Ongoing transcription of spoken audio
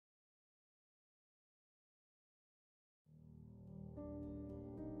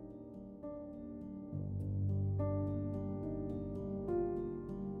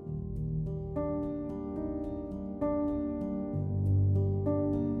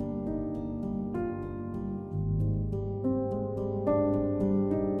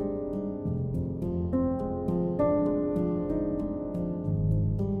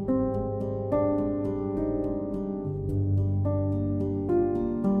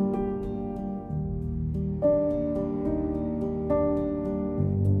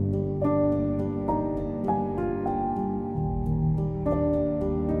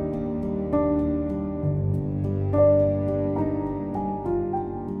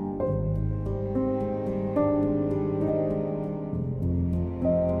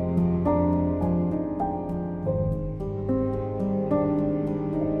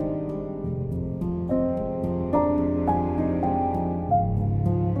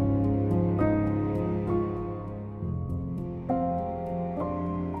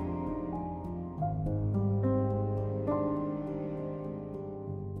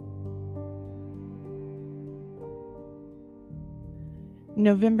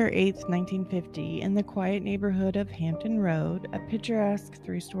November 8th, 1950, in the quiet neighborhood of Hampton Road, a picturesque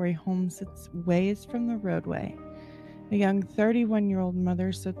three-story home sits ways from the roadway. A young 31-year-old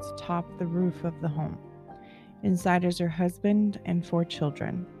mother sits atop the roof of the home. Inside is her husband and 4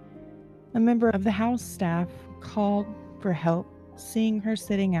 children. A member of the house staff called for help, seeing her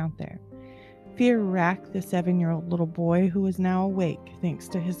sitting out there. Fear racked the 7-year-old little boy, who was now awake thanks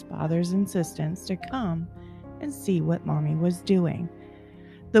to his father's insistence to come and see what Mommy was doing.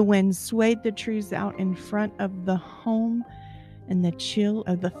 The wind swayed the trees out in front of the home, and the chill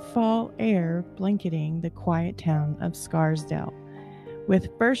of the fall air blanketing the quiet town of Scarsdale.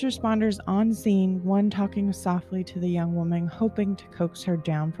 With first responders on scene, one talking softly to the young woman, hoping to coax her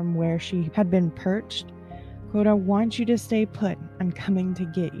down from where she had been perched. Quote, "I want you to stay put. I'm coming to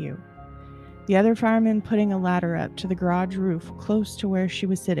get you." The other fireman putting a ladder up to the garage roof close to where she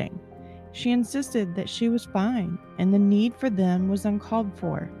was sitting. She insisted that she was fine, and the need for them was uncalled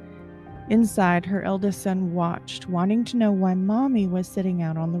for. Inside, her eldest son watched, wanting to know why Mommy was sitting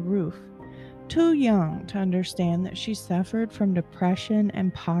out on the roof. Too young to understand that she suffered from depression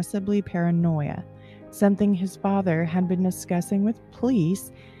and possibly paranoia, something his father had been discussing with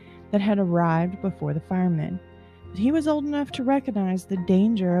police that had arrived before the firemen. But he was old enough to recognize the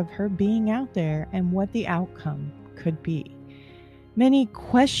danger of her being out there and what the outcome could be. Many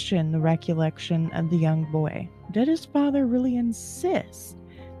questioned the recollection of the young boy. Did his father really insist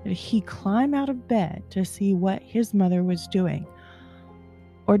that he climb out of bed to see what his mother was doing?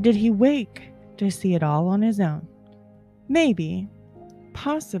 Or did he wake to see it all on his own? Maybe,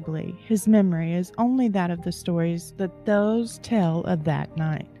 possibly, his memory is only that of the stories that those tell of that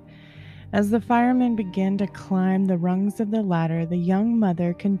night. As the firemen began to climb the rungs of the ladder, the young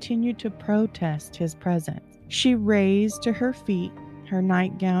mother continued to protest his presence. She raised to her feet, her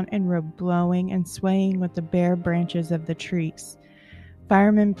nightgown and robe blowing and swaying with the bare branches of the trees.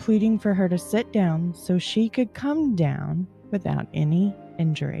 Firemen pleading for her to sit down so she could come down without any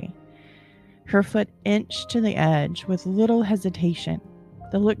injury. Her foot inched to the edge with little hesitation.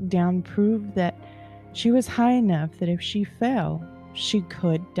 The look down proved that she was high enough that if she fell, she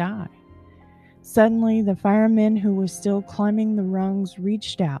could die. Suddenly, the fireman who was still climbing the rungs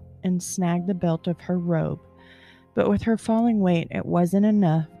reached out and snagged the belt of her robe. But with her falling weight, it wasn't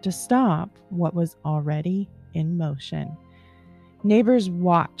enough to stop what was already in motion. Neighbors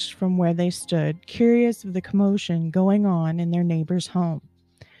watched from where they stood, curious of the commotion going on in their neighbor's home.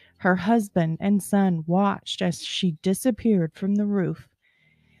 Her husband and son watched as she disappeared from the roof,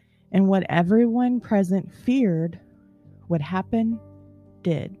 and what everyone present feared would happen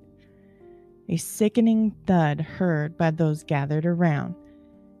did. A sickening thud heard by those gathered around.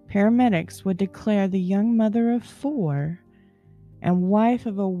 Paramedics would declare the young mother of 4 and wife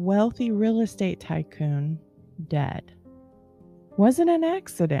of a wealthy real estate tycoon dead. Was it an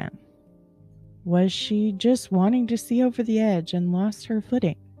accident? Was she just wanting to see over the edge and lost her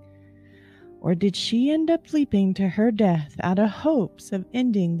footing? Or did she end up leaping to her death out of hopes of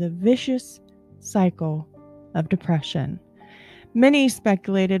ending the vicious cycle of depression? Many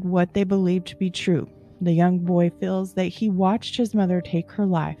speculated what they believed to be true. The young boy feels that he watched his mother take her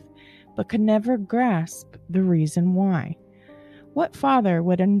life, but could never grasp the reason why. What father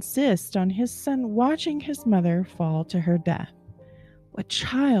would insist on his son watching his mother fall to her death? What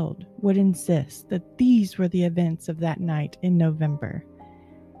child would insist that these were the events of that night in November?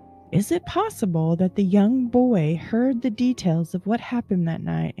 Is it possible that the young boy heard the details of what happened that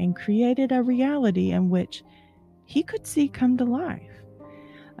night and created a reality in which he could see come to life?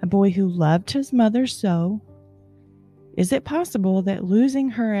 A boy who loved his mother so? Is it possible that losing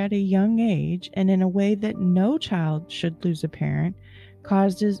her at a young age, and in a way that no child should lose a parent,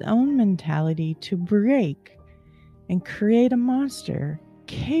 caused his own mentality to break and create a monster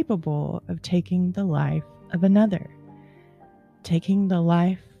capable of taking the life of another, taking the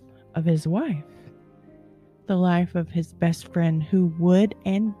life of his wife, the life of his best friend who would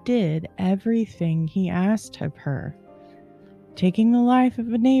and did everything he asked of her, taking the life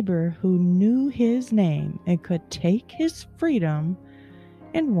of a neighbor who knew his name and could take his freedom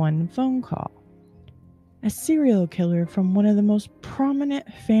in one phone call. A serial killer from one of the most prominent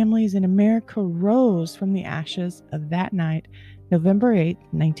families in America rose from the ashes of that night, November 8th,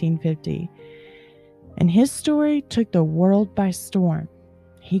 1950. And his story took the world by storm.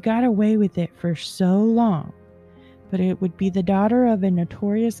 He got away with it for so long, but it would be the daughter of a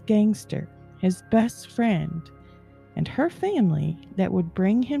notorious gangster, his best friend, and her family that would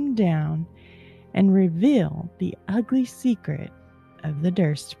bring him down and reveal the ugly secret of the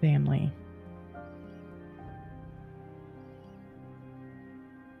Durst family.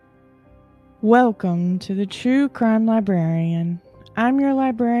 Welcome to the True Crime Librarian. I'm your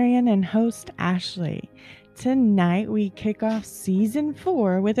librarian and host, Ashlee. Tonight, we kick off season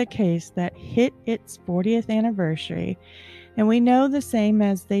 4 with a case that hit its 40th anniversary, and we know the same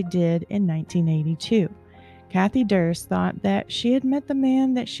as they did in 1982. Kathie Durst thought that she had met the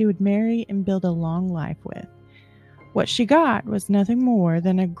man that she would marry and build a long life with. What she got was nothing more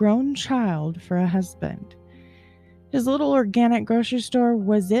than a grown child for a husband. His little organic grocery store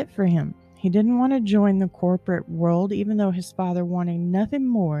was it for him. He didn't want to join the corporate world, even though his father wanted nothing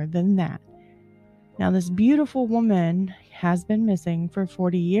more than that. Now, this beautiful woman has been missing for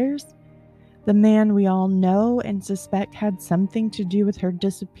 40 years. The man we all know and suspect had something to do with her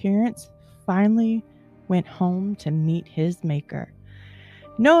disappearance finally went home to meet his maker.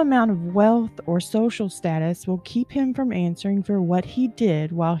 No amount of wealth or social status will keep him from answering for what he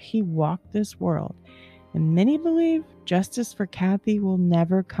did while he walked this world. And many believe justice for Kathie will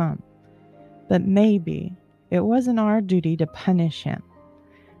never come. But maybe it wasn't our duty to punish him.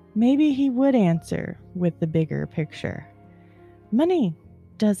 Maybe he would answer with the bigger picture. Money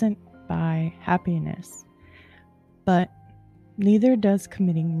doesn't buy happiness, but neither does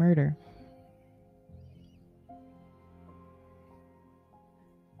committing murder.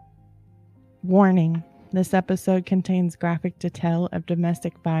 Warning: this episode contains graphic detail of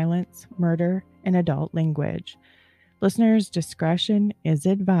domestic violence, murder, and adult language. Listeners' discretion is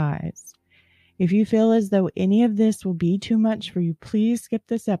advised. If you feel as though any of this will be too much for you, please skip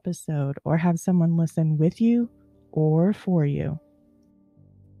this episode or have someone listen with you or for you.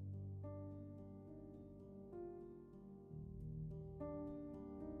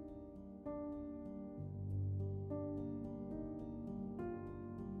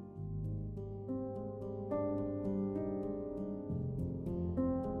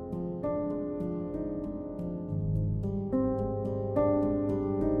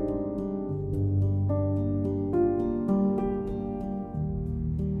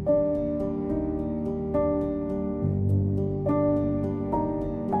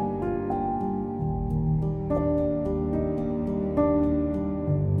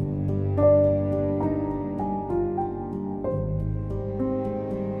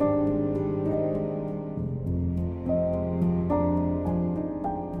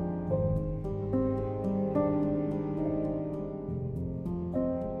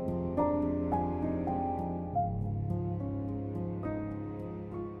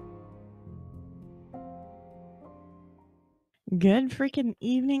 Good freaking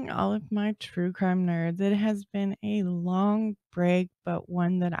evening, all of my true crime nerds. It has been a long break, but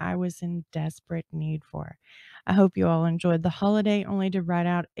one that I was in desperate need for. I hope you all enjoyed the holiday, only to write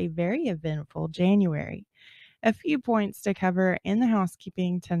out a very eventful January. A few points to cover in the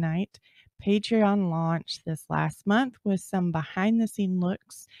housekeeping tonight. Patreon launched this last month with some behind the scene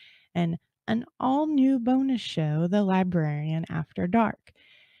looks and an all new bonus show, The Librarian After Dark.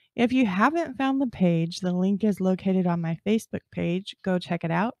 If you haven't found the page, the link is located on my Facebook page. Go check it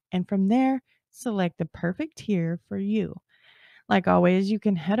out, and from there, select the perfect tier for you. Like always, you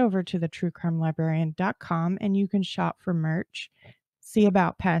can head over to thetruecrimelibrarian.com and you can shop for merch, see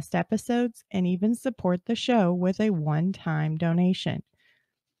about past episodes, and even support the show with a one-time donation.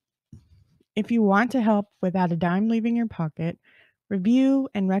 If you want to help without a dime leaving your pocket, review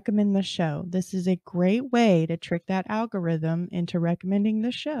and recommend the show. This is a great way to trick that algorithm into recommending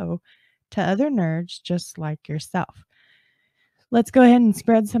the show to other nerds just like yourself. Let's go ahead and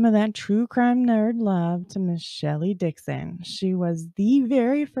spread some of that true crime nerd love to Miss Shelley Dixon. She was the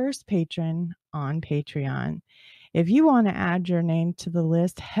very first patron on Patreon. If you want to add your name to the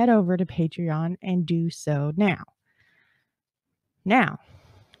list, head over to Patreon and do so now. Now,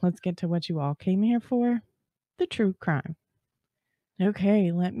 let's get to what you all came here for, the true crime.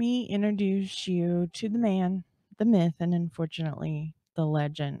 Okay, let me introduce you to the man, the myth, and unfortunately, the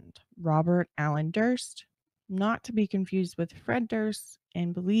legend, Robert Allen Durst, not to be confused with Fred Durst,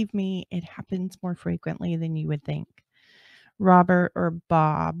 and believe me, it happens more frequently than you would think. Robert, or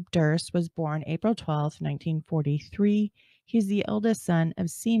Bob Durst, was born April 12, 1943. He's the eldest son of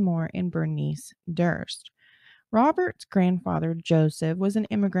Seymour and Bernice Durst. Robert's grandfather, Joseph, was an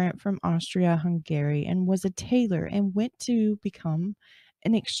immigrant from Austria-Hungary and was a tailor and went to become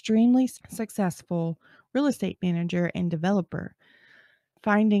an extremely successful real estate manager and developer,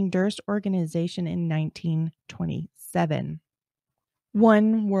 founding Durst Organization in 1927.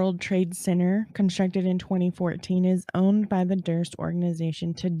 One World Trade Center, constructed in 2014, is owned by the Durst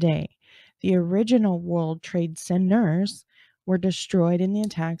Organization today. The original World Trade Centers were destroyed in the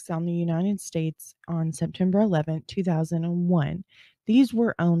attacks on the United States on September 11, 2001. These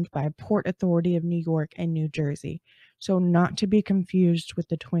were owned by Port Authority of New York and New Jersey, so not to be confused with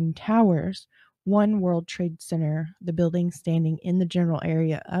the Twin Towers, One World Trade Center, the building standing in the general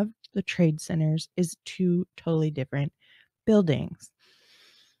area of the trade centers, is two totally different buildings.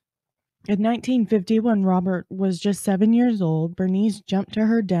 In 1950, when Robert was just 7 years old, Bernice jumped to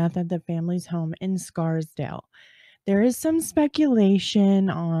her death at the family's home in Scarsdale. There is some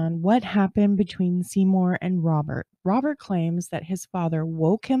speculation on what happened between Seymour and Robert. Robert claims that his father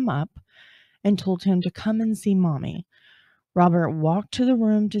woke him up and told him to come and see Mommy. Robert walked to the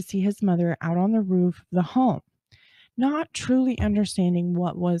room to see his mother out on the roof of the home, not truly understanding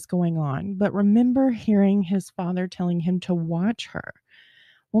what was going on, but remember hearing his father telling him to watch her.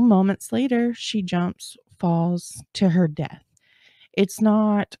 Well, moments later, she jumps, falls to her death. It's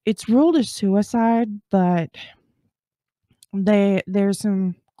ruled as suicide, but there's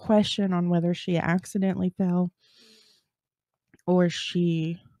some question on whether she accidentally fell or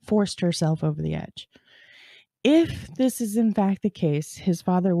she forced herself over the edge. If this is in fact the case, his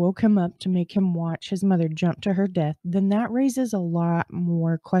father woke him up to make him watch his mother jump to her death, then that raises a lot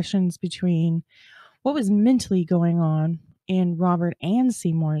more questions between what was mentally going on in Robert and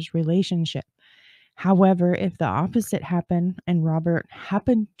Seymour's relationship. However, if the opposite happened and Robert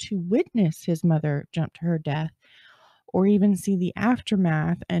happened to witness his mother jump to her death, or even see the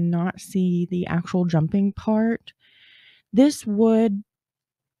aftermath and not see the actual jumping part, this would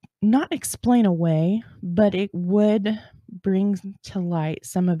not explain away, but it would bring to light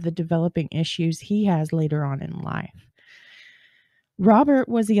some of the developing issues he has later on in life. Robert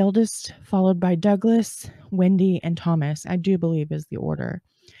was the eldest, followed by Douglas, Wendy, and Thomas, I do believe is the order.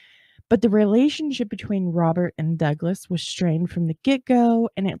 But the relationship between Robert and Douglas was strained from the get-go,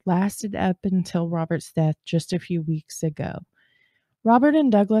 and it lasted up until Robert's death just a few weeks ago. Robert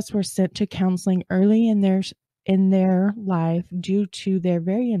and Douglas were sent to counseling early in their life due to their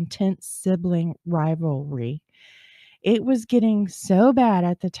very intense sibling rivalry. It was getting so bad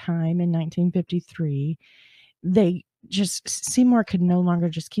at the time in 1953. Seymour could no longer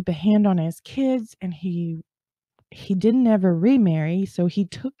just keep a hand on his kids, and he didn't ever remarry, so he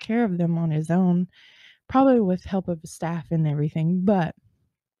took care of them on his own, probably with help of his staff and everything, but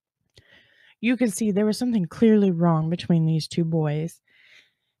you could see there was something clearly wrong between these two boys.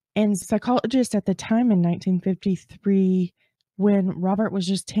 And psychologists at the time in 1953, when Robert was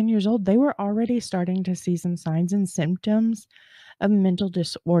just 10 years old, they were already starting to see some signs and symptoms of mental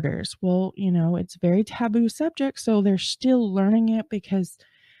disorders. Well, it's a very taboo subject, so they're still learning it because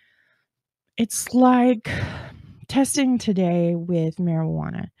it's like testing today with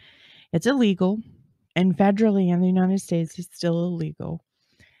marijuana. It's illegal, and federally in the United States, it's still illegal.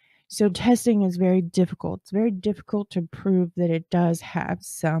 So testing is very difficult. It's very difficult to prove that it does have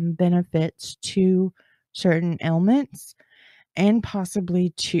some benefits to certain ailments and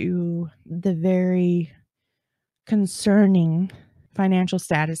possibly to the very concerning financial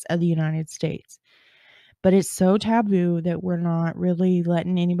status of the United States. But it's so taboo that we're not really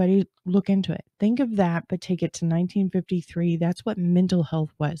letting anybody look into it. Think of that, but take it to 1953. That's what mental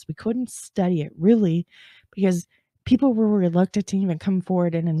health was. We couldn't study it really because people were reluctant to even come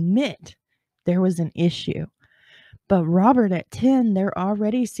forward and admit there was an issue. But Robert at 10, they're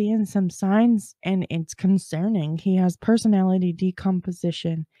already seeing some signs, and it's concerning. He has personality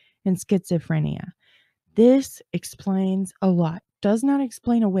decomposition and schizophrenia. This explains a lot. Does not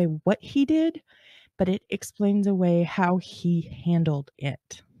explain away what he did, but it explains away how he handled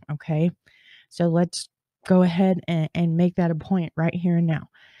it. Okay? So let's go ahead and make that a point right here and now.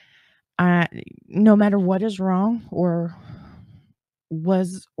 No matter what is wrong or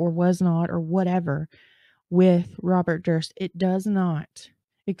was not or whatever with Robert Durst, it does not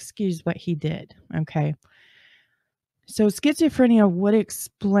excuse what he did. Okay? So schizophrenia would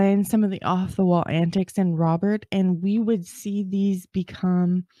explain some of the off-the-wall antics in Robert, and we would see these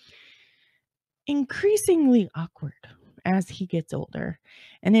become increasingly awkward as he gets older.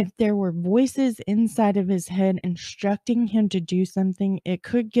 And if there were voices inside of his head instructing him to do something, it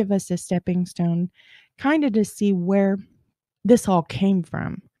could give us a stepping stone kind of to see where this all came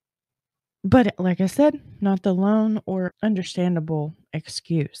from. But like I said, not the lone or understandable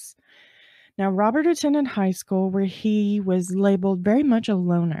excuse. Now, Robert attended high school where he was labeled very much a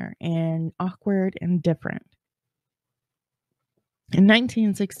loner and awkward and different. In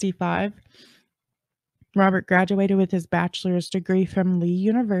 1965, Robert graduated with his bachelor's degree from Lee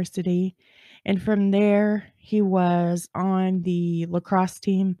University, and from there, he was on the lacrosse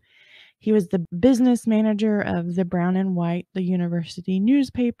team. He was the business manager of the Brown and White, the university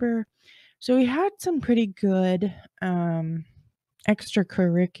newspaper. So he had some pretty good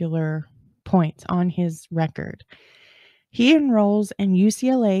extracurricular points on his record. He enrolls in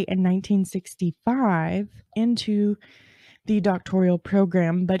UCLA in 1965 into the doctoral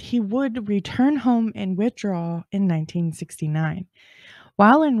program, but he would return home and withdraw in 1969.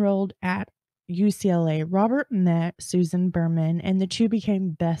 While enrolled at UCLA, Robert met Susan Berman, and the two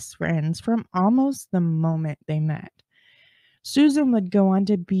became best friends from almost the moment they met. Susan would go on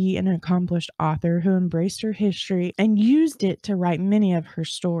to be an accomplished author who embraced her history and used it to write many of her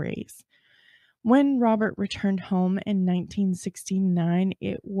stories. When Robert returned home in 1969,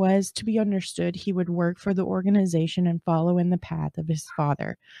 it was to be understood he would work for the organization and follow in the path of his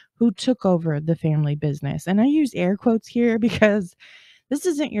father, who took over the family business. And I use air quotes here because this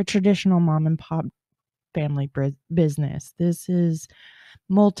isn't your traditional mom and pop family business. This is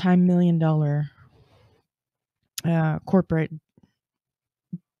multi-million dollar corporate,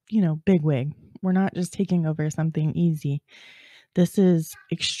 bigwig. We're not just taking over something easy. This is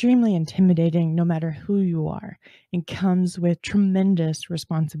extremely intimidating no matter who you are, and comes with tremendous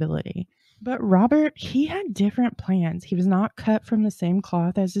responsibility. But Robert, he had different plans. He was not cut from the same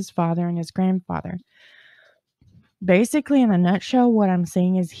cloth as his father and his grandfather. Basically, in a nutshell, what I'm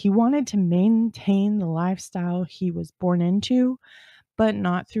saying is he wanted to maintain the lifestyle he was born into, but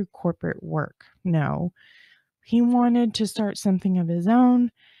not through corporate work. No, he wanted to start something of his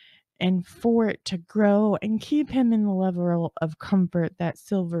own, and for it to grow and keep him in the level of comfort that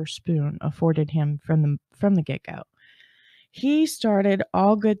Silver Spoon afforded him from the get-go. He started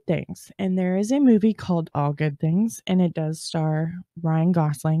All Good Things, and there is a movie called All Good Things, and it does star Ryan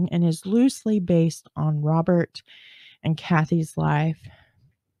Gosling and is loosely based on Robert and Kathie's life.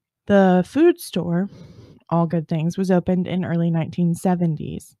 The food store, All Good Things, was opened in early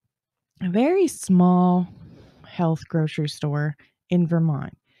 1970s. A very small health grocery store in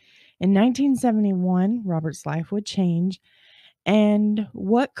Vermont. In 1971, Robert's life would change, and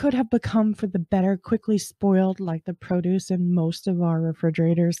what could have become for the better quickly spoiled like the produce in most of our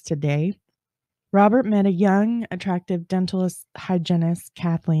refrigerators today. Robert met a young, attractive dentalist hygienist,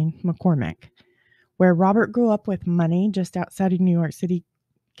 Kathleen McCormick. Where Robert grew up with money just outside of New York City,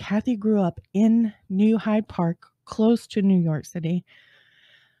 Kathie grew up in New Hyde Park, close to New York City.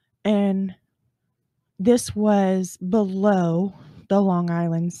 And this was below the Long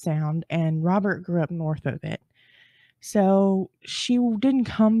Island Sound, and Robert grew up north of it. So she didn't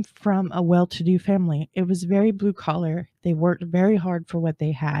come from a well-to-do family. It was very blue collar. They worked very hard for what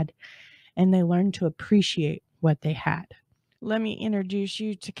they had, and they learned to appreciate what they had. Let me introduce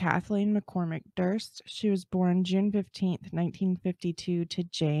you to Kathleen McCormick Durst. She was born June 15th, 1952 to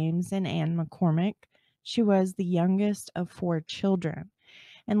James and Ann McCormick. She was the youngest of 4 children.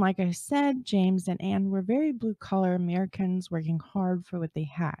 And like I said, James and Ann were very blue-collar Americans working hard for what they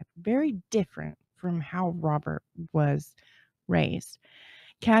had. Very different from how Robert was raised.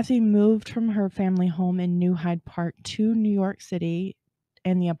 Kathie moved from her family home in New Hyde Park to New York City,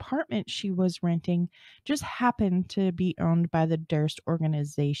 and the apartment she was renting just happened to be owned by the Durst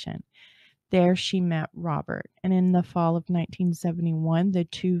organization. There she met Robert, and in the fall of 1971, the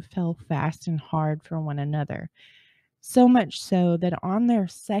two fell fast and hard for one another. So much so that on their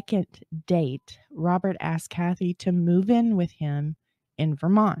second date, Robert asked Kathie to move in with him in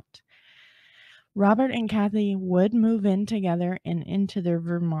Vermont. Robert and Kathie would move in together and into their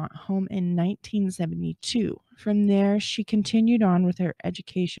Vermont home in 1972. From there, she continued on with her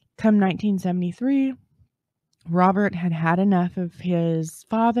education. Come 1973, Robert had had enough of his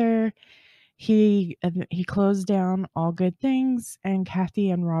father. He closed down All Good Things, and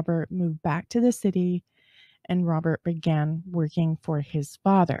Kathie and Robert moved back to the city, and Robert began working for his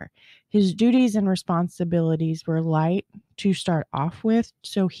father. His duties and responsibilities were light to start off with,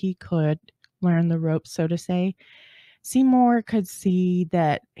 so he could learn the ropes, so to say. Seymour could see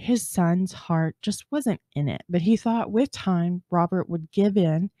that his son's heart just wasn't in it, but he thought with time Robert would give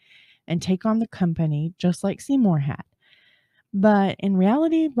in and take on the company just like Seymour had. But in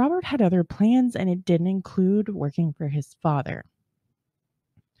reality, Robert had other plans, and it didn't include working for his father.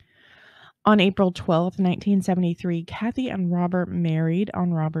 On April 12th, 1973, Kathie and Robert married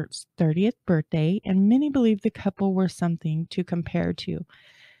on Robert's 30th birthday, and many believe the couple were something to compare to.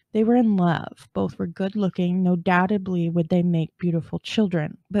 They were in love. Both were good looking. No doubtably would they make beautiful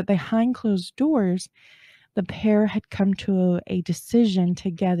children. But behind closed doors, the pair had come to a decision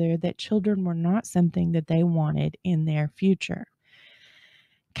together that children were not something that they wanted in their future.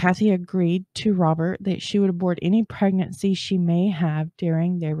 Kathie agreed to Robert that she would abort any pregnancy she may have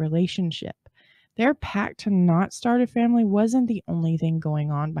during their relationship. Their pact to not start a family wasn't the only thing going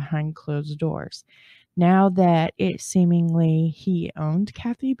on behind closed doors. Now that it seemingly he owned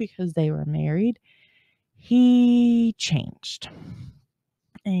Kathie because they were married, he changed.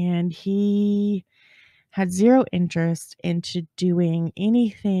 And he had zero interest into doing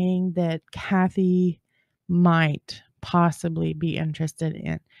anything that Kathie might possibly be interested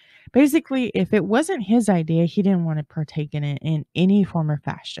in. Basically, if it wasn't his idea, he didn't want to partake in it in any form or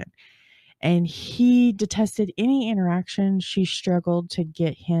fashion. And he detested any interaction she struggled to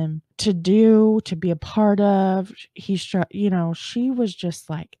get him to do, to be a part of. She was just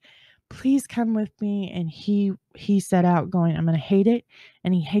like, please come with me. And he set out going, I'm going to hate it.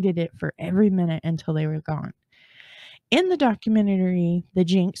 And he hated it for every minute until they were gone. In the documentary, The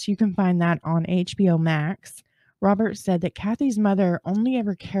Jinx, you can find that on HBO Max. Robert said that Kathie's mother only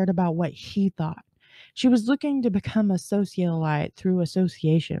ever cared about what he thought. She was looking to become a socialite through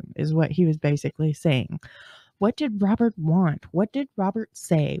association, is what he was basically saying. What did Robert want? What did Robert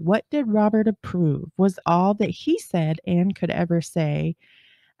say? What did Robert approve? Was all that he said and could ever say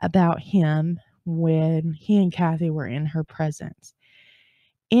about him when he and Kathie were in her presence.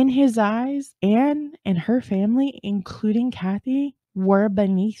 In his eyes, Anne and her family, including Kathie, were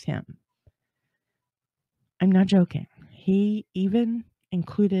beneath him. I'm not joking. He even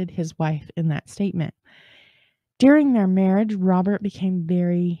included his wife in that statement. During their marriage, Robert became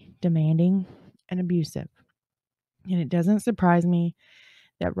very demanding and abusive. And it doesn't surprise me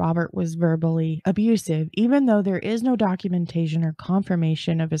that Robert was verbally abusive, even though there is no documentation or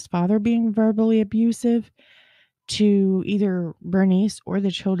confirmation of his father being verbally abusive to either Bernice or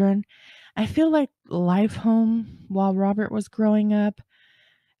the children. I feel like life home while Robert was growing up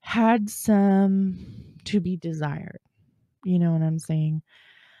had some to be desired. You know what I'm saying?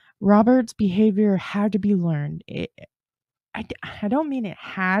 Robert's behavior had to be learned. I don't mean it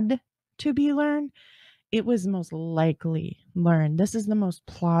had to be learned. It was most likely learned. This is the most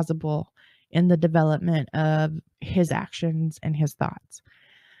plausible in the development of his actions and his thoughts.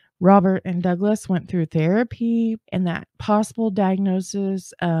 Robert and Douglas went through therapy, and that possible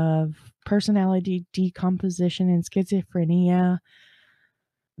diagnosis of personality decomposition and schizophrenia,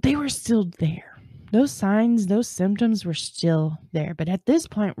 they were still there. Those signs, those symptoms were still there. But at this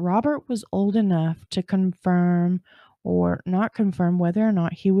point, Robert was old enough to confirm or not confirm whether or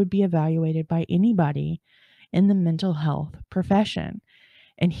not he would be evaluated by anybody in the mental health profession.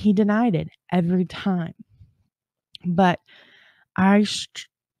 And he denied it every time. But I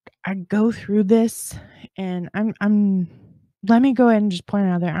go through this, and I'm let me go ahead and just point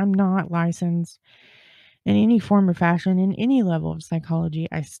out that I'm not licensed in any form or fashion in any level of psychology.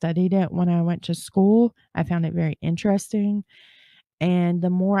 I studied it when I went to school. I found it very interesting. And the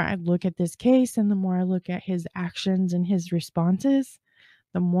more I look at this case and the more I look at his actions and his responses,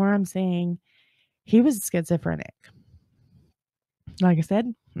 the more I'm saying he was schizophrenic. Like I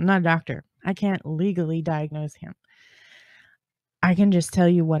said, I'm not a doctor. I can't legally diagnose him. I can just tell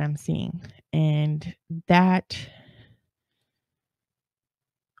you what I'm seeing. And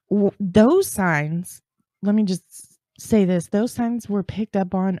those signs, let me just say this, those signs were picked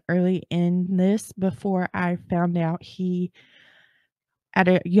up on early in this before I found out he, at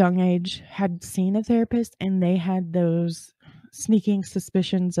a young age, had seen a therapist, and they had those sneaking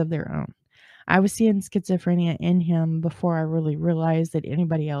suspicions of their own. I was seeing schizophrenia in him before I really realized that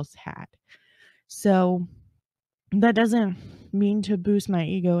anybody else had. So that doesn't mean to boost my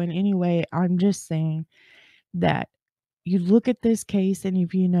ego in any way. I'm just saying that you look at this case, and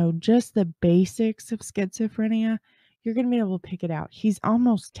if you know just the basics of schizophrenia, you're going to be able to pick it out. He's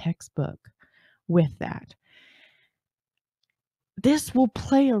almost textbook with that. This will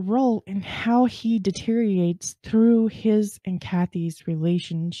play a role in how he deteriorates through his and Kathie's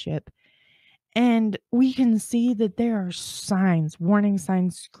relationship. And we can see that there are signs, warning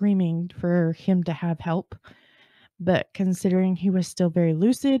signs screaming for him to have help. But considering he was still very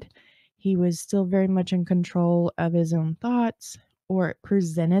lucid, he was still very much in control of his own thoughts, or it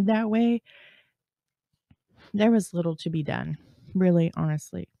presented that way, there was little to be done, really,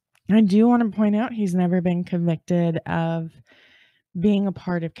 honestly. I do want to point out he's never been convicted of being a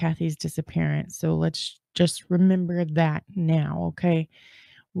part of Kathie's disappearance. So let's just remember that now, okay?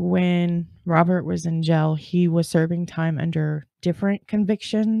 When Robert was in jail, he was serving time under different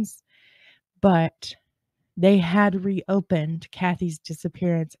convictions, but they had reopened Kathie's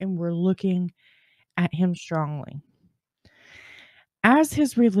disappearance and were looking at him strongly. As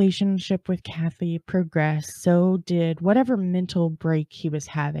his relationship with Kathie progressed, so did whatever mental break he was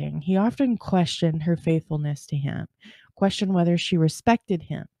having. He often questioned her faithfulness to him, questioned whether she respected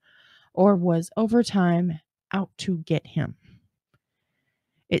him, or was over time out to get him.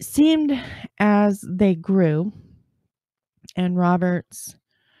 It seemed as they grew and Robert's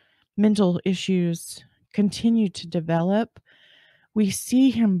mental issues continued to develop, we see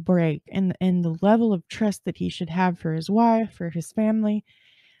him break, and the level of trust that he should have for his wife, for his family.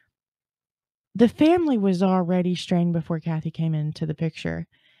 The family was already strained before Kathie came into the picture.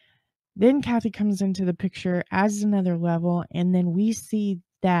 Then Kathie comes into the picture, adds another level, and then we see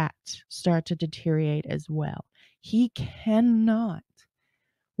that start to deteriorate as well. He cannot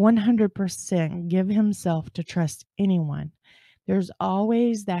 100% give himself to trust anyone. There's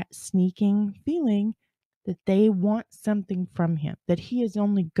always that sneaking feeling that they want something from him, that he is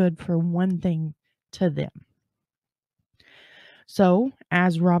only good for one thing to them. So,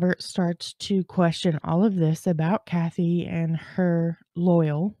 as Robert starts to question all of this about Kathie and her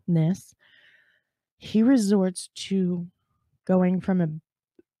loyalness, he resorts to going from a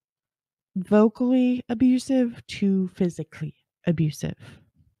vocally abusive to physically abusive.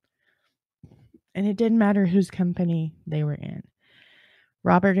 And it didn't matter whose company they were in.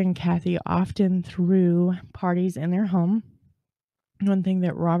 Robert and Kathie often threw parties in their home. One thing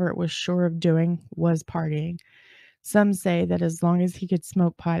that Robert was sure of doing was partying. Some say that as long as he could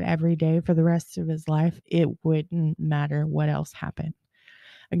smoke pot every day for the rest of his life, it wouldn't matter what else happened.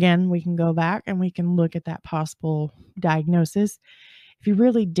 Again, we can go back and we can look at that possible diagnosis. If he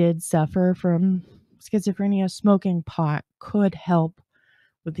really did suffer from schizophrenia, smoking pot could help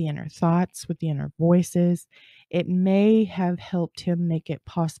with the inner thoughts, with the inner voices. It may have helped him make it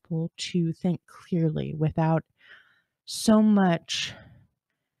possible to think clearly without so much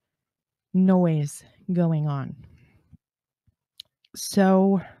noise going on.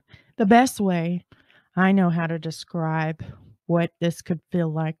 So, the best way I know how to describe what this could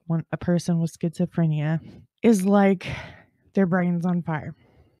feel like when a person with schizophrenia is like their brain's on fire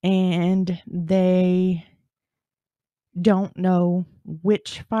and they don't know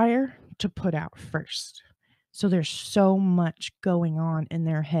which fire to put out first. So there's so much going on in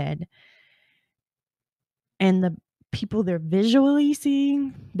their head. And the people they're visually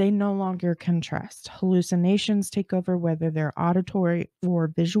seeing, they no longer can trust. Hallucinations take over, whether they're auditory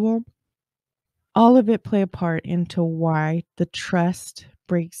or visual. All of it play a part into why the trust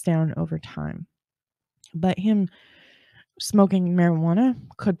breaks down over time. But him smoking marijuana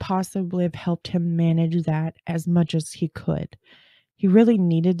could possibly have helped him manage that as much as he could. He really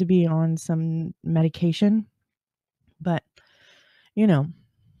needed to be on some medication, but you know,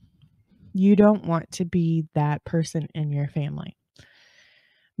 you don't want to be that person in your family.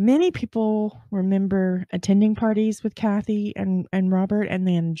 Many people remember attending parties with Kathie and Robert, and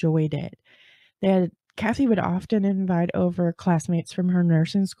they enjoyed it. Kathie would often invite over classmates from her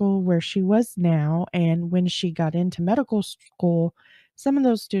nursing school where she was now, and when she got into medical school, some of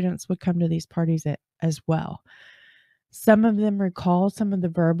those students would come to these parties as well. Some of them recall some of the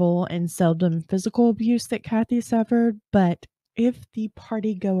verbal and seldom physical abuse that Kathie suffered, but if the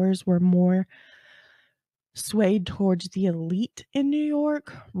party goers were more swayed towards the elite in New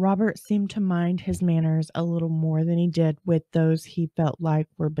York, Robert seemed to mind his manners a little more than he did with those he felt like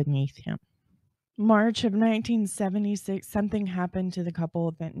were beneath him. March of 1976, something happened to the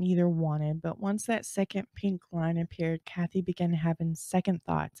couple that neither wanted, but once that second pink line appeared, Kathie began having second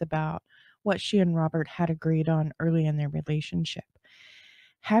thoughts about what she and Robert had agreed on early in their relationship.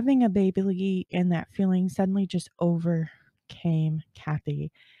 Having a baby and that feeling suddenly just overcame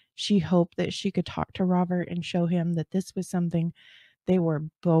Kathie. She hoped that she could talk to Robert and show him that this was something they were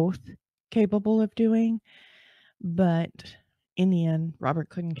both capable of doing, but in the end, Robert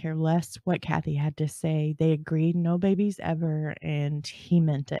couldn't care less what Kathie had to say. They agreed no babies ever, and he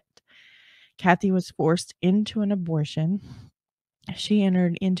meant it. Kathie was forced into an abortion. She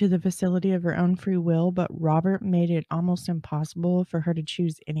entered into the facility of her own free will, but Robert made it almost impossible for her to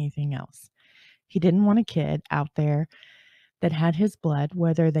choose anything else. He didn't want a kid out there that had his blood,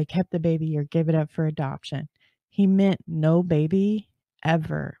 whether they kept the baby or gave it up for adoption. He meant no baby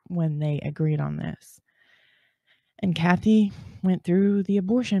ever when they agreed on this. And Kathie went through the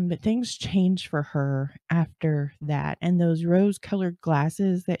abortion, but things changed for her after that. And those rose-colored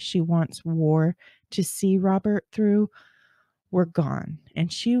glasses that she once wore to see Robert through were gone.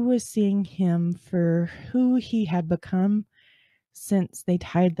 And she was seeing him for who he had become since they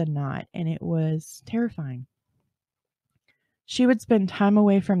tied the knot, and it was terrifying. She would spend time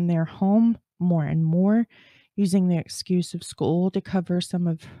away from their home more and more, using the excuse of school to cover some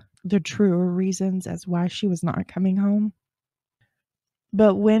of the truer reasons as why she was not coming home.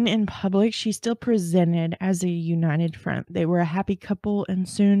 But when in public, she still presented as a united front. They were a happy couple, and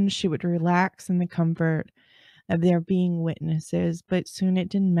soon she would relax in the comfort of there being witnesses. But soon it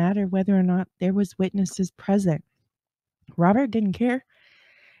didn't matter whether or not there was witnesses present. Robert didn't care.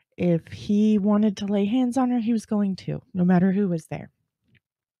 If he wanted to lay hands on her, he was going to, no matter who was there.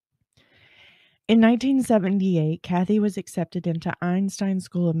 In 1978, Kathie was accepted into Einstein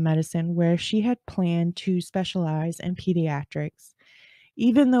School of Medicine, where she had planned to specialize in pediatrics.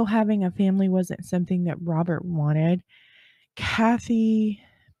 Even though having a family wasn't something that Robert wanted, Kathie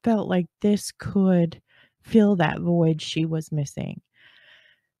felt like this could fill that void she was missing.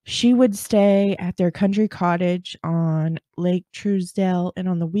 She would stay at their country cottage on Lake Truesdale, and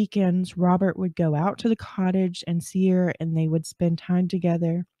on the weekends, Robert would go out to the cottage and see her, and they would spend time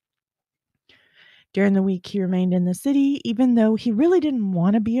together. During the week, he remained in the city, even though he really didn't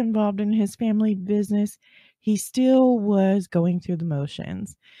want to be involved in his family business. He still was going through the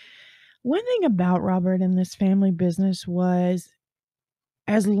motions. One thing about Robert in this family business was,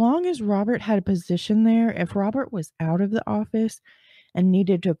 as long as Robert had a position there, if Robert was out of the office and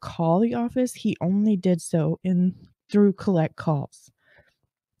needed to call the office, he only did so through collect calls,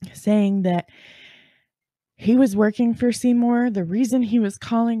 saying that he was working for Seymour. The reason he was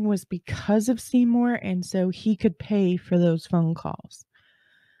calling was because of Seymour, and so he could pay for those phone calls.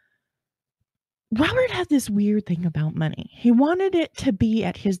 Robert had this weird thing about money. He wanted it to be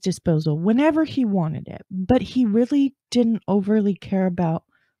at his disposal whenever he wanted it, but he really didn't overly care about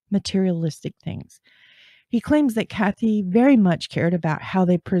materialistic things. He claims that Kathie very much cared about how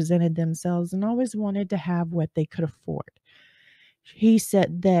they presented themselves and always wanted to have what they could afford. He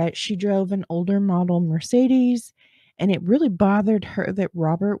said that she drove an older model Mercedes, and it really bothered her that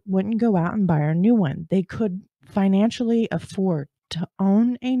Robert wouldn't go out and buy her a new one. They could financially afford to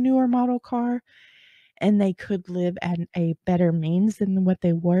own a newer model car, and they could live at a better means than what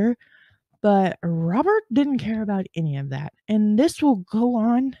they were. But Robert didn't care about any of that, and this will go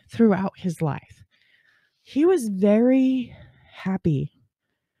on throughout his life. He was very happy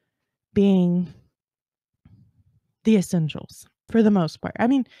being the essentials for the most part. I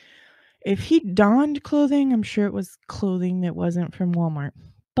mean, if he donned clothing, I'm sure it was clothing that wasn't from Walmart.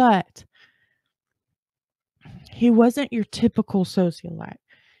 But he wasn't your typical socialite.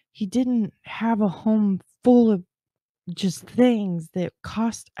 He didn't have a home full of just things that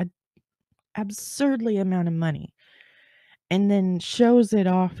cost an absurdly amount of money and then shows it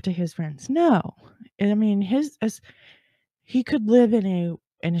off to his friends. No. I mean, he could live in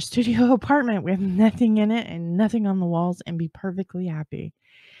a studio apartment with nothing in it and nothing on the walls and be perfectly happy.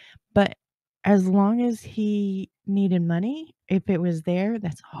 But as long as he needed money, if it was there,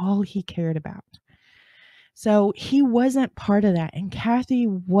 that's all he cared about. So he wasn't part of that. And Kathie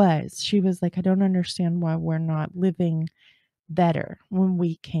was. She was like, I don't understand why we're not living better when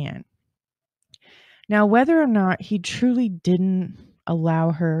we can. Now, whether or not he truly didn't allow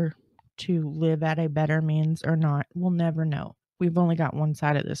her to live at a better means or not, we'll never know. We've only got one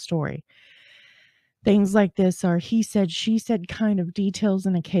side of the story. Things like this are he said, she said kind of details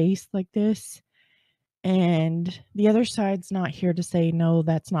in a case like this. And the other side's not here to say, no,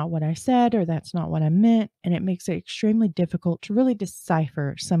 that's not what I said or that's not what I meant. And it makes it extremely difficult to really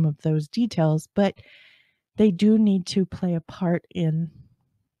decipher some of those details. But they do need to play a part in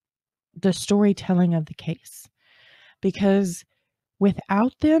the storytelling of the case. Because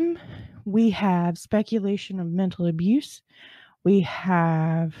without them, we have speculation of mental abuse. We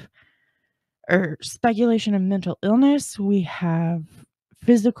have speculation of mental illness. We have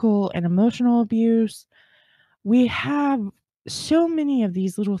physical and emotional abuse. We have so many of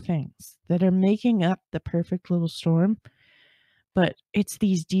these little things that are making up the perfect little storm. But it's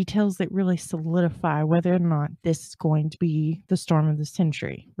these details that really solidify whether or not this is going to be the storm of the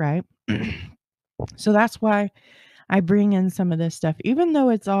century, right? So that's why I bring in some of this stuff, even though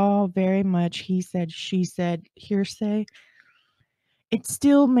it's all very much he said, she said, hearsay. It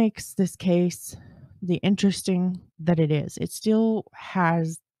still makes this case the interesting that it is. It still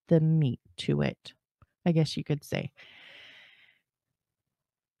has the meat to it, I guess you could say.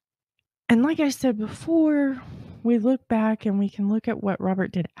 And like I said before, we look back and we can look at what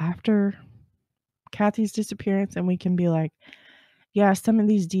Robert did after Kathie's disappearance, and we can be like, yeah, some of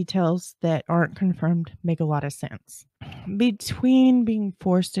these details that aren't confirmed make a lot of sense. Between being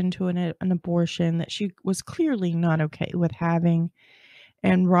forced into an abortion that she was clearly not okay with having,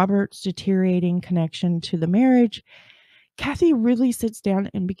 and Robert's deteriorating connection to the marriage, Kathie really sits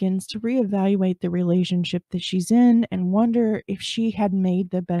down and begins to reevaluate the relationship that she's in and wonder if she had made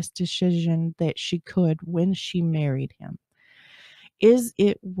the best decision that she could when she married him. Is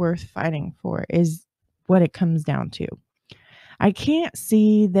it worth fighting for, is what it comes down to. I can't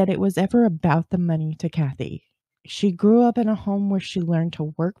see that it was ever about the money to Kathie. She grew up in a home where she learned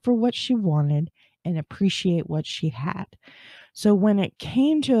to work for what she wanted and appreciate what she had. So when it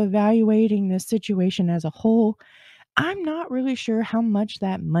came to evaluating this situation as a whole, I'm not really sure how much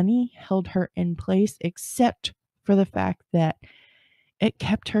that money held her in place, except for the fact that it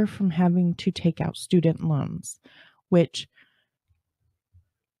kept her from having to take out student loans, which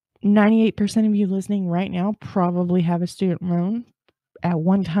 98% of you listening right now probably have a student loan at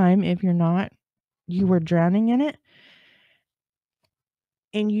one time. If you're not, you were drowning in it.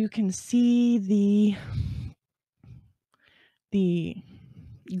 And you can see the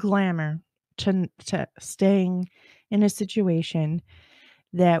glamour to staying in a situation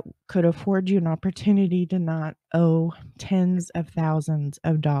that could afford you an opportunity to not owe tens of thousands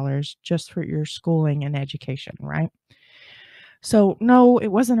of dollars just for your schooling and education, right? So, no, it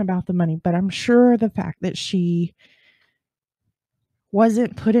wasn't about the money, but I'm sure the fact that she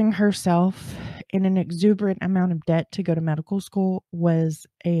wasn't putting herself in an exuberant amount of debt to go to medical school was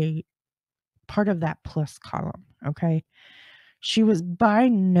a part of that plus column, okay? She was by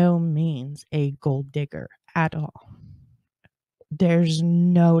no means a gold digger at all. There's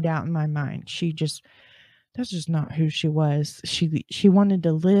no doubt in my mind. That's just not who she was. She wanted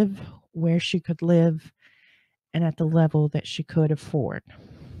to live where she could live and at the level that she could afford.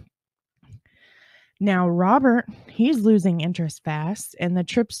 Now, Robert, he's losing interest fast, and the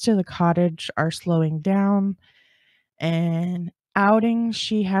trips to the cottage are slowing down. And outings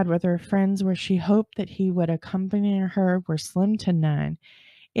she had with her friends where she hoped that he would accompany her were slim to none.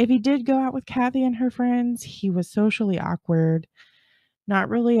 If he did go out with Kathie and her friends, he was socially awkward, not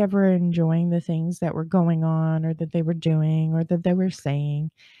really ever enjoying the things that were going on or that they were doing or that they were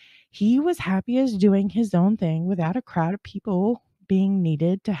saying. He was happy as doing his own thing without a crowd of people being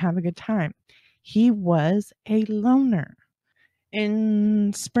needed to have a good time. He was a loner.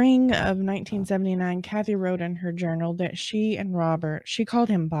 In spring of 1979, Kathie wrote in her journal that she and Robert, she called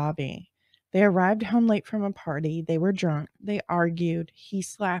him Bobby. They arrived home late from a party. They were drunk. They argued. He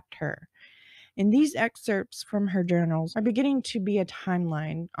slapped her. And these excerpts from her journals are beginning to be a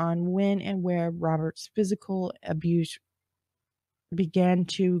timeline on when and where Robert's physical abuse began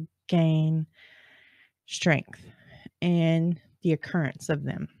to gain strength and the occurrence of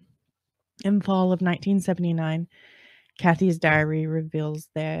them. In fall of 1979, Kathie's diary reveals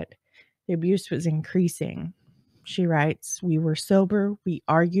that the abuse was increasing. She writes, "We were sober. We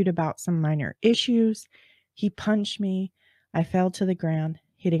argued about some minor issues. He punched me. I fell to the ground,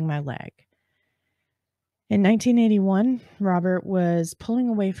 hitting my leg." In 1981, Robert was pulling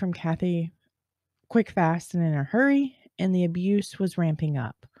away from Kathie quick, fast, and in a hurry, and the abuse was ramping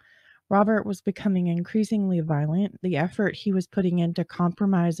up. Robert was becoming increasingly violent. The effort he was putting into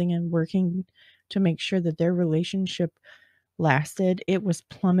compromising and working to make sure that their relationship lasted, it was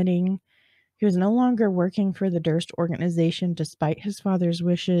plummeting. He was no longer working for the Durst organization despite his father's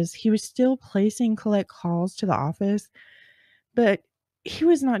wishes. He was still placing collect calls to the office, but he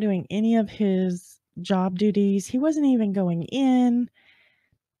was not doing any of his job duties. He wasn't even going in.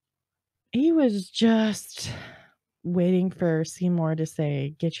 He was just waiting for Seymour to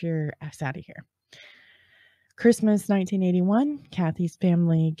say, "Get your ass out of here." Christmas 1981, Kathie's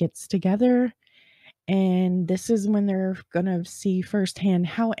family gets together, and this is when they're going to see firsthand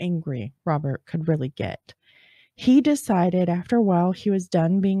how angry Robert could really get. He decided after a while he was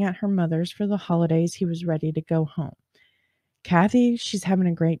done being at her mother's for the holidays. He was ready to go home. Kathie, she's having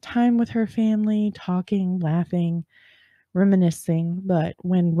a great time with her family, talking, laughing, reminiscing. But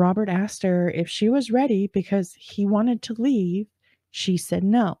when Robert asked her if she was ready because he wanted to leave, she said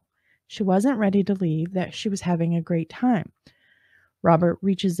no. She wasn't ready to leave, that she was having a great time. Robert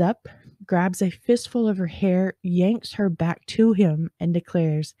reaches up, grabs a fistful of her hair, yanks her back to him, and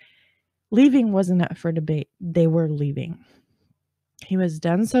declares, leaving wasn't up for debate. They were leaving. He was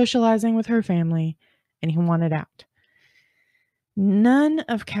done socializing with her family, and he wanted out. None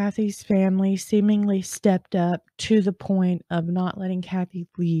of Kathie's family seemingly stepped up to the point of not letting Kathie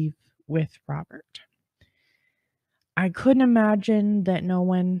leave with Robert. I couldn't imagine that no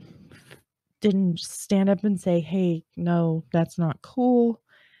one didn't stand up and say, "Hey, no, that's not cool."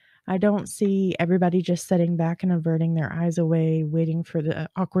 I don't see everybody just sitting back and averting their eyes away, waiting for the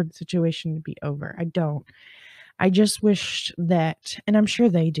awkward situation to be over. I don't. I just wish that, and I'm sure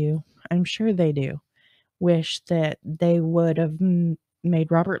they do, wish that they would have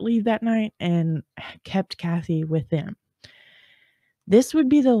made Robert leave that night and kept Kathie with them. This would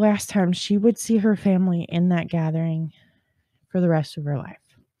be the last time she would see her family in that gathering for the rest of her life.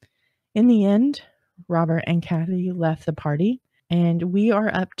 In the end, Robert and Kathie left the party, and we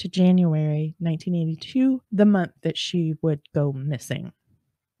are up to January 1982, the month that she would go missing.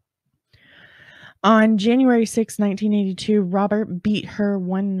 On January 6, 1982, Robert beat her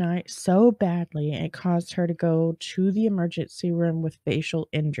one night so badly it caused her to go to the emergency room with facial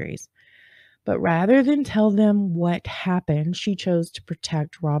injuries. But rather than tell them what happened, she chose to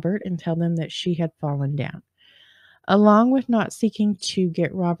protect Robert and tell them that she had fallen down. Along with not seeking to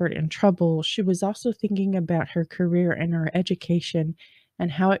get Robert in trouble, she was also thinking about her career and her education and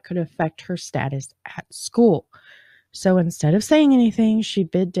how it could affect her status at school. So instead of saying anything, she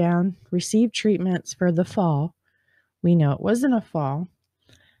bid down, received treatments for the fall. We know it wasn't a fall.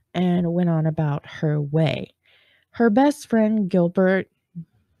 and went on about her way. Her best friend, Gilbert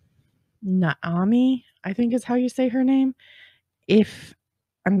Naomi, I think is how you say her name. If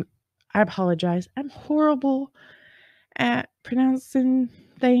I apologize. I'm horrible at pronouncing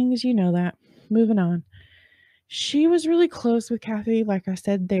things. You know that. Moving on. She was really close with Kathie. Like I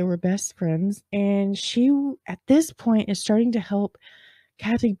said, they were best friends. And she, at this point, is starting to help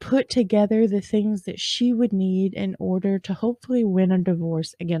Kathie put together the things that she would need in order to hopefully win a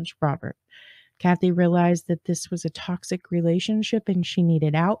divorce against Robert. Kathie realized that this was a toxic relationship and she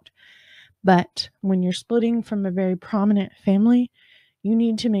needed out. But when you're splitting from a very prominent family, you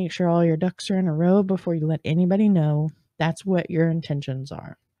need to make sure all your ducks are in a row before you let anybody know that's what your intentions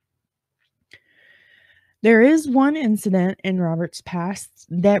are. There is one incident in Robert's past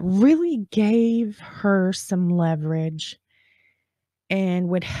that really gave her some leverage and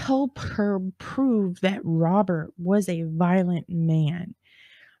would help her prove that Robert was a violent man.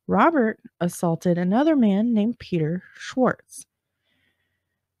 Robert assaulted another man named Peter Schwartz.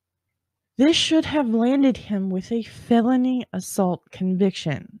 This should have landed him with a felony assault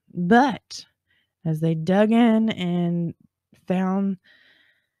conviction, but as they dug in and found,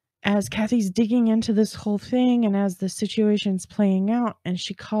 as Kathie's digging into this whole thing and as the situation's playing out and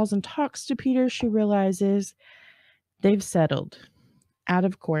she calls and talks to Peter, she realizes they've settled out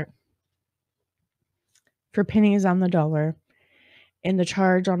of court for pennies on the dollar. And the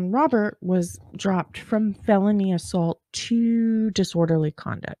charge on Robert was dropped from felony assault to disorderly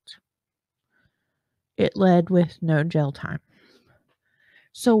conduct. It led with no jail time.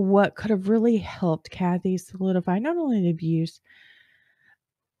 So what could have really helped Kathie solidify not only the abuse,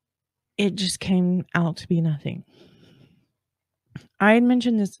 it just came out to be nothing. I had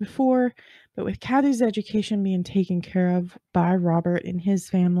mentioned this before, but with Kathie's education being taken care of by Robert and his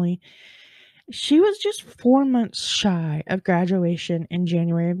family, she was just 4 months shy of graduation in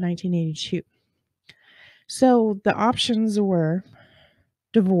January of 1982. So the options were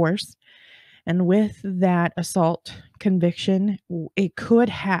divorce, and with that assault conviction, it could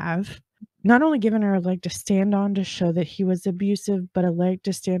have not only given her a leg to stand on to show that he was abusive, but a leg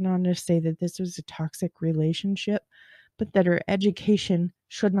to stand on to say that this was a toxic relationship, but that her education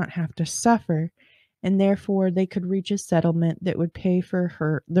should not have to suffer, and therefore they could reach a settlement that would pay for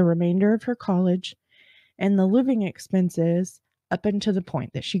her the remainder of her college and the living expenses up until the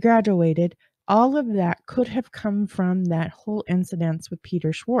point that she graduated. All of that could have come from that whole incident with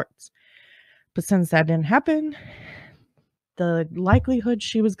Peter Schwartz. But since that didn't happen, the likelihood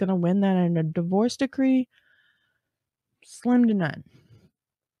she was going to win that in a divorce decree, slim to none.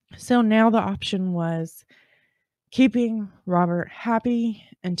 So now the option was keeping Robert happy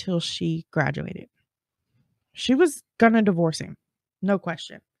until she graduated. She was going to divorce him, no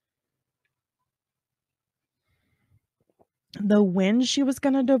question. Though when she was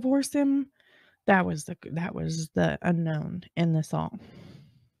going to divorce him, that was the unknown in this all.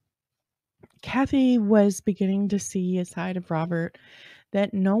 Kathie was beginning to see a side of Robert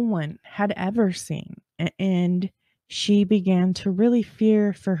that no one had ever seen, and she began to really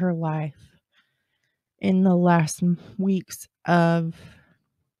fear for her life in the last weeks of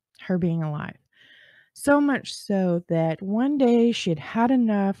her being alive. So much so that one day she had had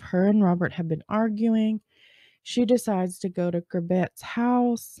enough. Her and Robert had been arguing. She decides to go to Gerbett's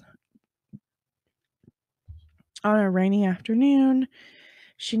house on a rainy afternoon.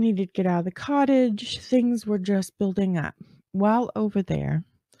 She needed to get out of the cottage. Things were just building up. While over there,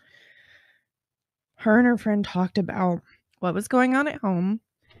 her and her friend talked about what was going on at home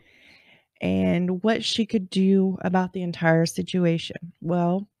and what she could do about the entire situation.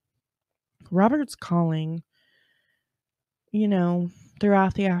 Well, Robert's calling,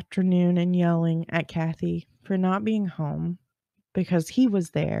 throughout the afternoon and yelling at Kathie for not being home because he was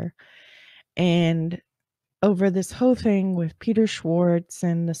there. And over this whole thing with Peter Schwartz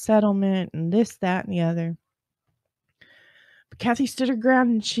and the settlement and this, that, and the other. But Kathie stood her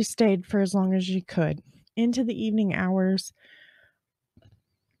ground and she stayed for as long as she could. Into the evening hours,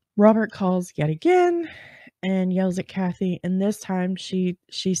 Robert calls yet again and yells at Kathie. And this time she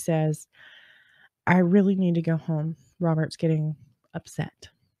says, "I really need to go home." Robert's getting upset.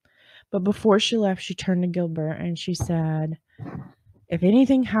 But before she left, she turned to Gilbert and she said, "If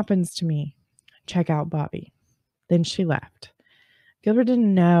anything happens to me, check out Bobby." Then she left. Gilbert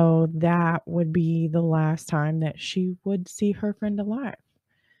didn't know that would be the last time that she would see her friend alive.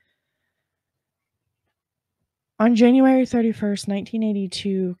 On January 31st,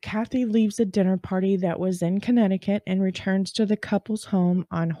 1982, Kathie leaves a dinner party that was in Connecticut and returns to the couple's home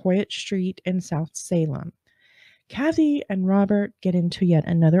on Hoyt Street in South Salem. Kathie and Robert get into yet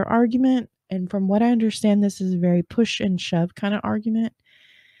another argument, and from what I understand, this is a very push and shove kind of argument.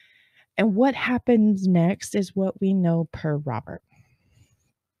 And what happens next is what we know per Robert.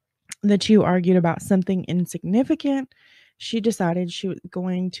 The two argued about something insignificant. She decided she was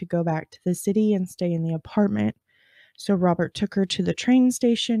going to go back to the city and stay in the apartment. So Robert took her to the train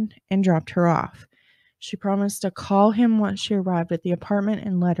station and dropped her off. She promised to call him once she arrived at the apartment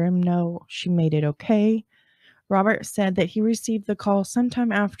and let him know she made it okay. Robert said that he received the call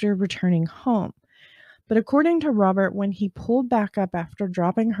sometime after returning home. But according to Robert, when he pulled back up after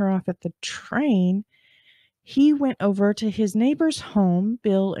dropping her off at the train, he went over to his neighbor's home,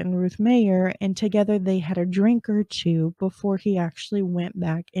 Bill and Ruth Mayer, and together they had a drink or two before he actually went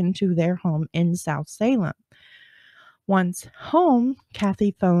back into their home in South Salem. Once home,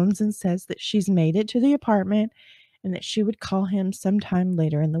 Kathie phones and says that she's made it to the apartment and that she would call him sometime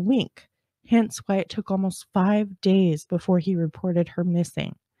later in the week. Hence why it took almost 5 days before he reported her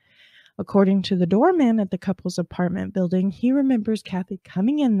missing. According to the doorman at the couple's apartment building, he remembers Kathie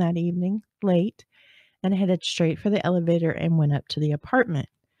coming in that evening late and headed straight for the elevator and went up to the apartment.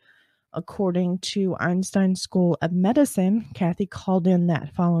 According to Einstein School of Medicine, Kathie called in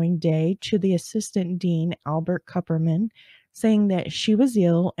that following day to the assistant dean, Albert Kupperman, saying that she was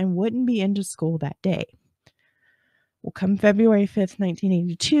ill and wouldn't be into school that day. Well, come February 5th,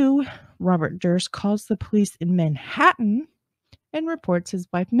 1982, Robert Durst calls the police in Manhattan and reports his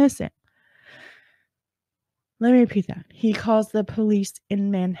wife missing. Let me repeat that. He calls the police in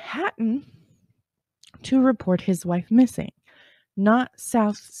Manhattan to report his wife missing. Not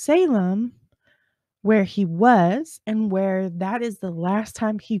South Salem, where he was and where that is the last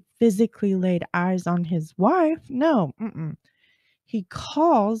time he physically laid eyes on his wife. No, he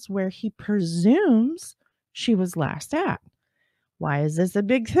calls where he presumes she was last at. Why is this a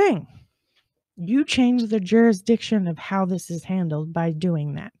big thing? You change the jurisdiction of how this is handled by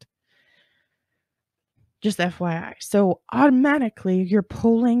doing that. Just FYI. So automatically you're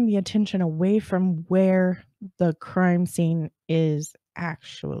pulling the attention away from where the crime scene is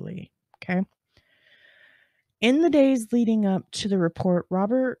actually. Okay. In the days leading up to the report,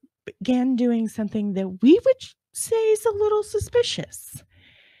 Robert began doing something that we would say is a little suspicious.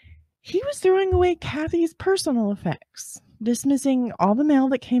 He was throwing away Kathie's personal effects, dismissing all the mail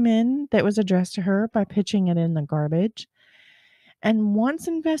that came in that was addressed to her by pitching it in the garbage. And once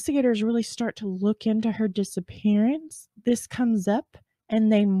investigators really start to look into her disappearance, this comes up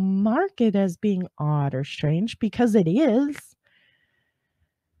and they mark it as being odd or strange because it is.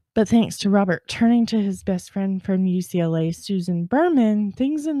 But thanks to Robert turning to his best friend from UCLA, Susan Berman,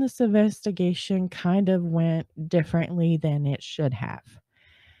 things in this investigation kind of went differently than it should have.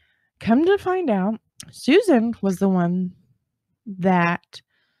 Come to find out, Susan was the one that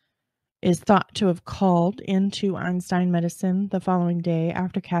is thought to have called into Einstein Medicine the following day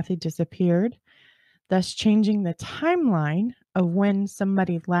after Kathie disappeared, thus changing the timeline of when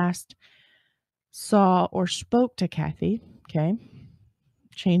somebody last saw or spoke to Kathie, okay?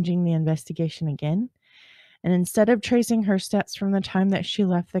 Changing the investigation again. And instead of tracing her steps from the time that she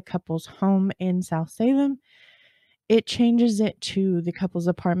left the couple's home in South Salem, it changes it to the couple's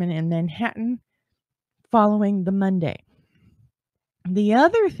apartment in Manhattan following the Monday. The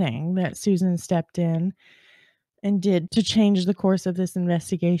other thing that Susan stepped in and did to change the course of this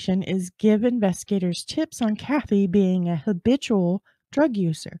investigation is give investigators tips on Kathie being a habitual drug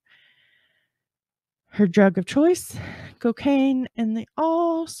user. Her drug of choice, cocaine, and the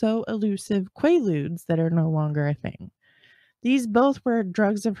also elusive Quaaludes that are no longer a thing. These both were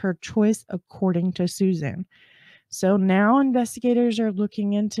drugs of her choice according to Susan. So now investigators are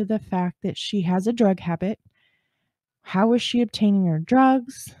looking into the fact that she has a drug habit. How was she obtaining her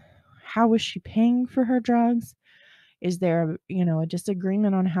drugs? How was she paying for her drugs? Is there, a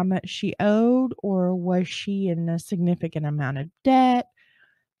disagreement on how much she owed, or was she in a significant amount of debt?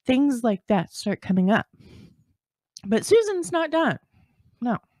 Things like that start coming up. But Susan's not done.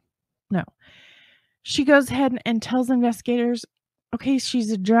 No. She goes ahead and tells investigators, okay,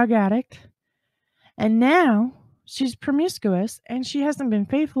 she's a drug addict, and now she's promiscuous, and she hasn't been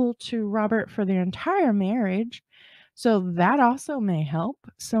faithful to Robert for their entire marriage. So that also may help.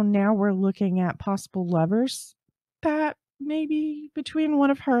 So now we're looking at possible lovers that maybe between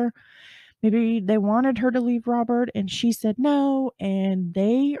one of her, maybe they wanted her to leave Robert and she said no, and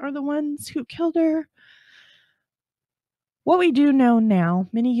they are the ones who killed her. What we do know now,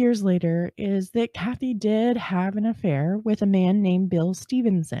 many years later, is that Kathie did have an affair with a man named Bill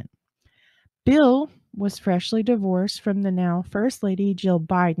Stevenson. Bill was freshly divorced from the now First Lady Jill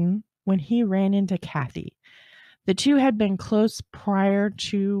Biden when he ran into Kathie. The two had been close prior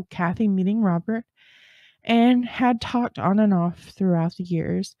to Kathie meeting Robert and had talked on and off throughout the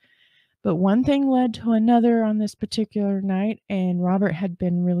years. But one thing led to another on this particular night, and Robert had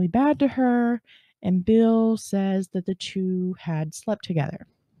been really bad to her, and Bill says that the two had slept together.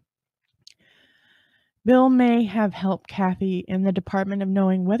 Bill may have helped Kathie in the department of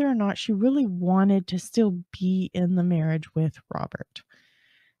knowing whether or not she really wanted to still be in the marriage with Robert.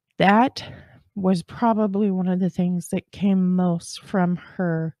 That was probably one of the things that came most from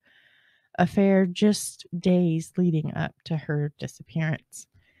her affair just days leading up to her disappearance.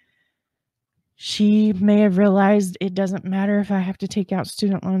 She may have realized it doesn't matter if I have to take out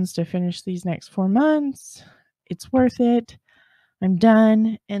student loans to finish these next 4 months. It's worth it. I'm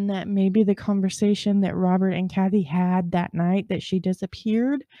done. And that maybe the conversation that Robert and Kathie had that night that she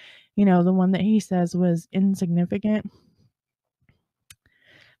disappeared, the one that he says was insignificant,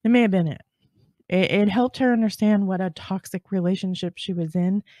 it may have been it. It helped her understand what a toxic relationship she was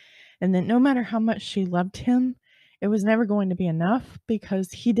in, and that no matter how much she loved him, it was never going to be enough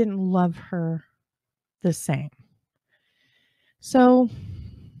because he didn't love her the same. So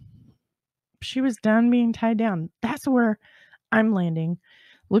she was done being tied down. That's where I'm landing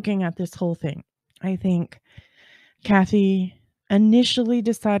looking at this whole thing. I think Kathie initially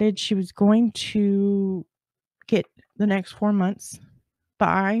decided she was going to get the next 4 months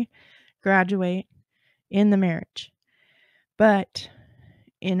by, graduate, in the marriage. But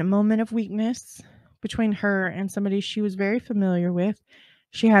in a moment of weakness between her and somebody she was very familiar with,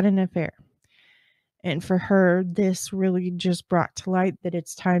 she had an affair. And for her, this really just brought to light that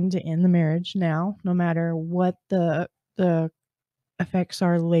it's time to end the marriage now, no matter what the effects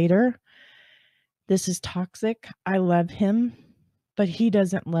are later. This is toxic. I love him, but he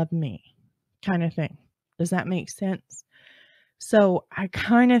doesn't love me, kind of thing. Does that make sense? So I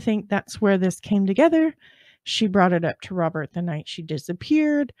kind of think that's where this came together. She brought it up to Robert the night she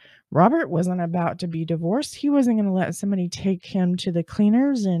disappeared. Robert wasn't about to be divorced. He wasn't going to let somebody take him to the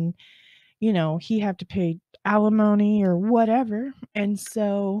cleaners and, he have to pay alimony or whatever. And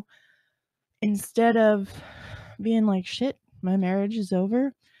so instead of being like, shit, my marriage is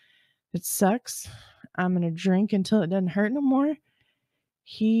over, it sucks, I'm going to drink until it doesn't hurt no more,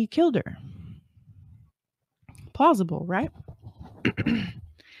 he killed her. Plausible, right?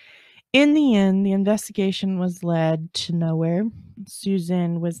 In the end, the investigation was led to nowhere.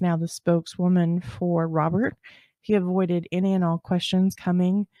 Susan was now the spokeswoman for Robert. He avoided any and all questions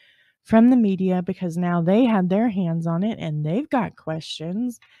coming from the media because now they had their hands on it and they've got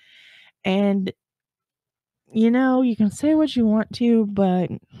questions. And, you can say what you want to, but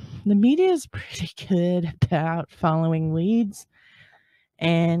the media is pretty good about following leads.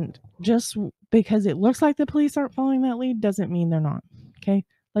 And just because it looks like the police aren't following that lead doesn't mean they're not. Okay?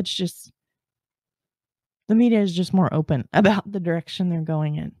 The media is just more open about the direction they're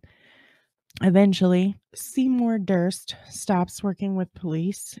going in. Eventually, Seymour Durst stops working with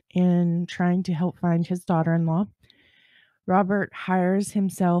police in trying to help find his daughter-in-law. Robert hires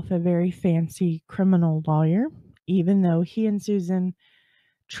himself a very fancy criminal lawyer, even though he and Susan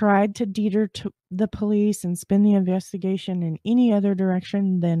tried to deter to the police and spin the investigation in any other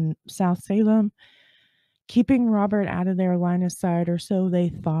direction than South Salem, keeping Robert out of their line of sight, or so they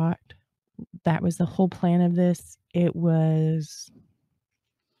thought. That was the whole plan of this. It worked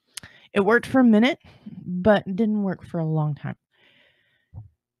for a minute, but didn't work for a long time.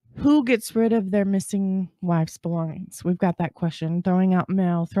 Who gets rid of their missing wife's belongings? We've got that question. Throwing out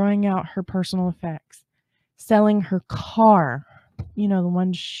mail, throwing out her personal effects, selling her car. The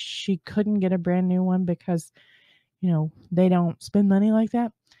one she couldn't get a brand new one because, they don't spend money like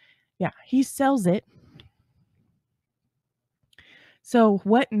that. Yeah, he sells it. So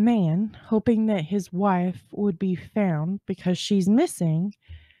what man, hoping that his wife would be found because she's missing,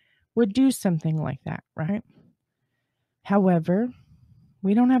 would do something like that, right? However,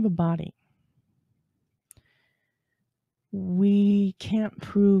 we don't have a body. We can't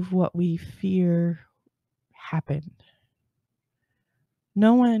prove what we fear happened.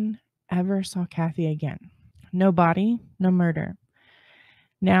 No one ever saw Kathie again. No body, no murder.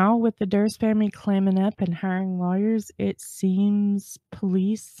 Now, with the Durst family clamming up and hiring lawyers, it seems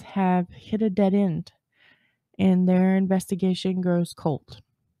police have hit a dead end and their investigation grows cold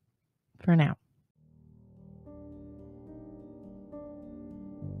for now.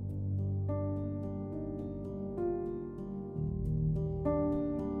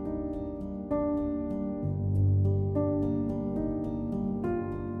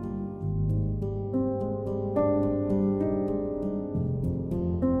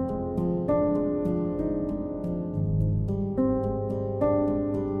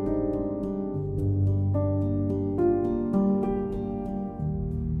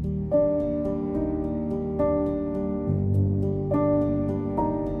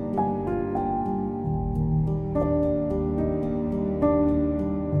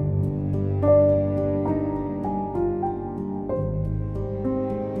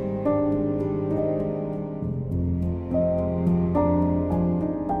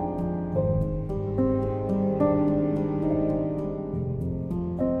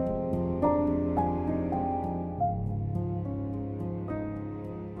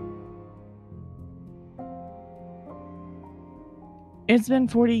 It's been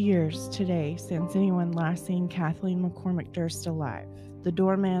 40 years today since anyone last seen Kathleen McCormick Durst alive. The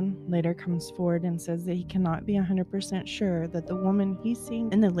doorman later comes forward and says that he cannot be 100% sure that the woman he's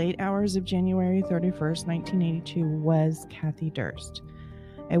seen in the late hours of January 31st, 1982 was Kathie Durst.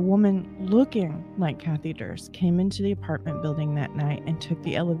 A woman looking like Kathie Durst came into the apartment building that night and took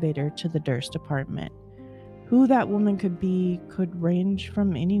the elevator to the Durst apartment. Who that woman could be could range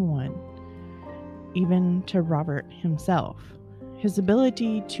from anyone, even to Robert himself. His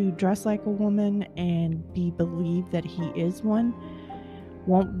ability to dress like a woman and be believed that he is one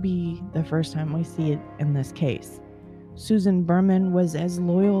won't be the first time we see it in this case. Susan Berman was as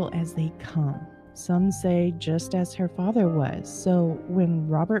loyal as they come. Some say just as her father was. So when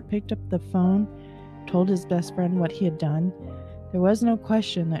Robert picked up the phone, told his best friend what he had done, there was no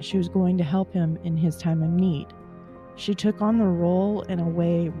question that she was going to help him in his time of need. She took on the role in a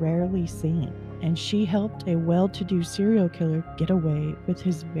way rarely seen, and she helped a well-to-do serial killer get away with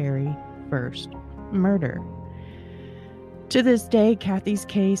his very first murder. To this day, Kathie's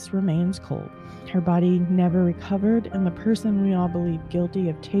case remains cold. Her body never recovered, and the person we all believe guilty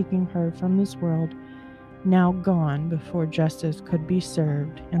of taking her from this world now gone before justice could be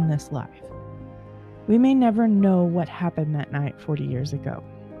served in this life. We may never know what happened that night 40 years ago,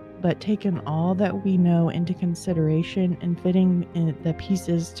 but taking all that we know into consideration and fitting the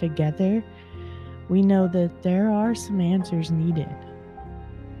pieces together, we know that there are some answers needed.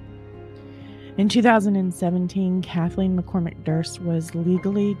 In 2017, Kathleen McCormick Durst was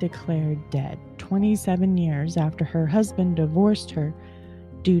legally declared dead 27 years after her husband divorced her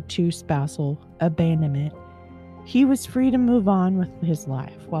due to spousal abandonment. He was free to move on with his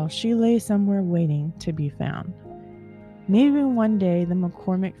life while she lay somewhere waiting to be found. Maybe one day the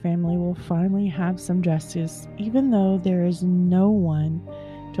McCormick family will finally have some justice, even though there is no one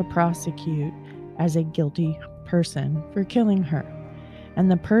to prosecute as a guilty person for killing her. And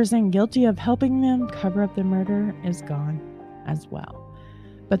the person guilty of helping them cover up the murder is gone as well.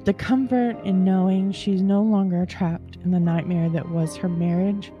 But the comfort in knowing she's no longer trapped in the nightmare that was her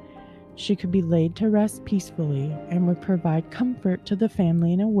marriage, she could be laid to rest peacefully and would provide comfort to the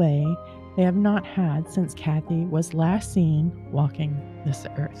family in a way they have not had since Kathie was last seen walking this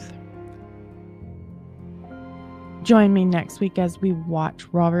earth. Join me next week as we watch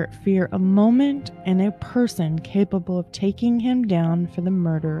Robert fear a moment and a person capable of taking him down for the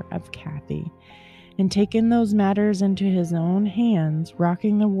murder of Kathie, and taking those matters into his own hands,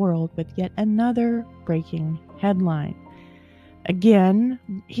 rocking the world with yet another breaking headline. Again,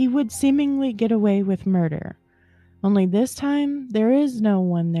 he would seemingly get away with murder. Only this time, there is no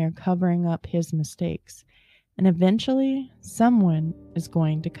one there covering up his mistakes, and eventually, someone is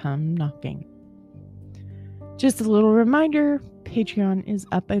going to come knocking. Just a little reminder, Patreon is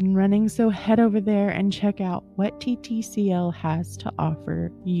up and running, so head over there and check out what TTCL has to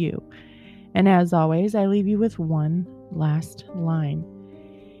offer you. And as always, I leave you with one last line.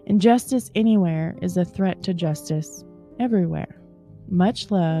 Injustice anywhere is a threat to justice everywhere. Much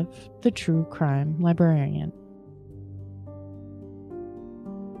love, the True Crime Librarian.